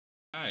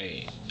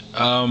Hi,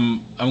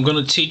 I'm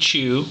gonna teach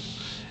you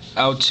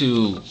how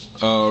to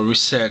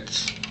reset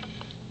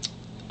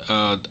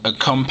a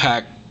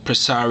Compaq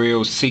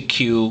Presario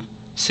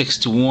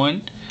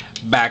CQ61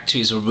 back to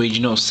its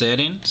original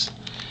settings.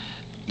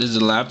 This is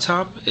a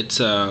laptop. It's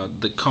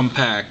the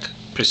Compaq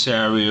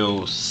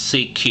Presario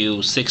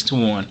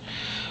CQ61.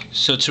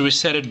 So to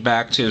reset it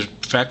back to its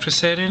factory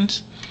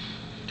settings,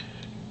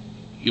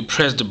 you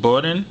press the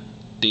button,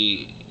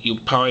 you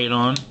power it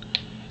on,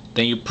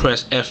 then you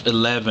press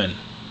F11.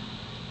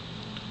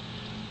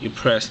 You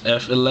press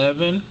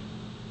F11.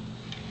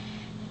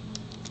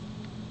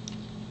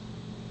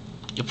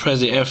 You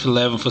press the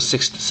F11 for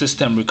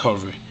system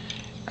recovery.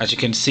 As you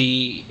can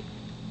see,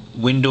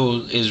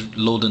 Windows is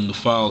loading the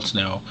files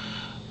now,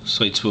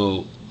 so it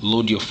will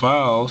load your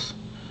files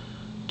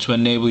to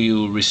enable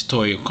you to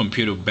restore your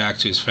computer back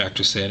to its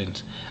factory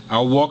settings.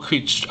 I'll walk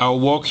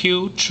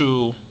you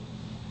through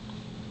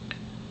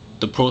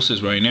the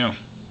process right now.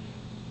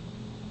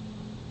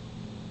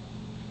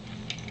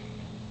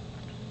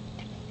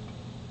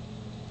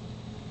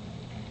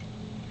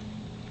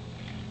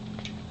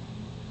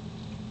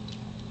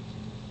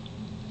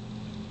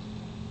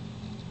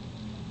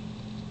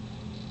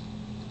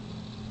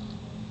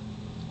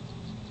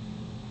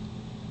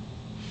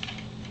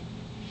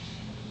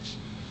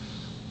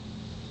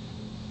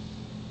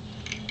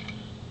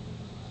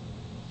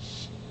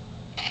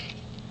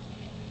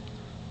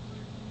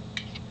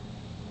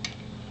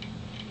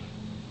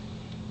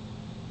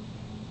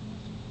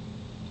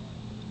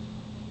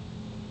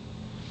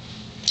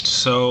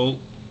 So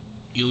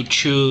you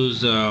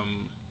choose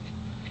the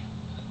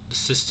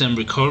system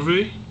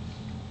recovery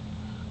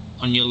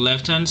on your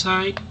left hand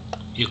side.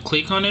 You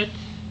click on it,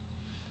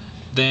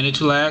 then it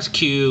will ask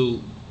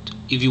you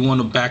if you want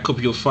to back up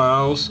your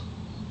files.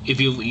 If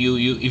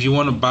you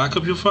want to back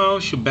up your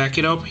files, you back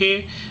it up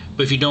here.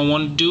 But if you don't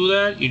want to do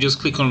that, you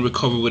just click on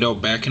recover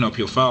without backing up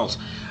your files.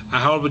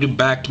 I already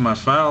backed my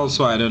files,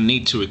 so I don't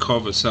need to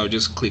recover, so I'll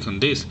just click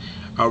on this.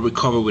 I'll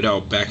recover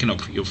without backing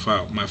up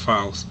my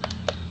files.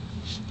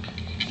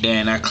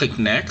 Then I click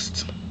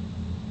next.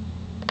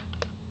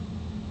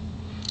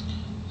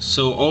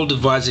 So all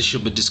devices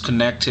should be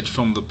disconnected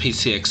from the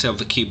PC except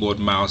the keyboard,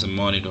 mouse and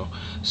monitor.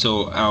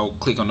 So I'll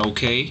click on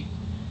OK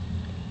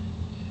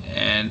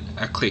and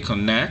I click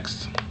on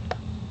next.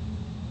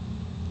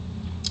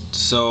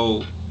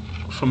 So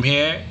from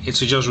here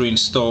it will just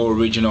reinstall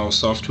original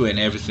software and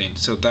everything.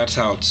 So that's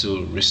how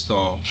to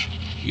restore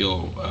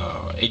your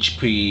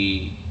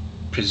HP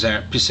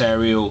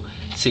Presario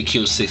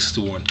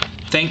CQ61.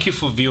 Thank you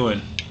for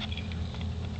viewing.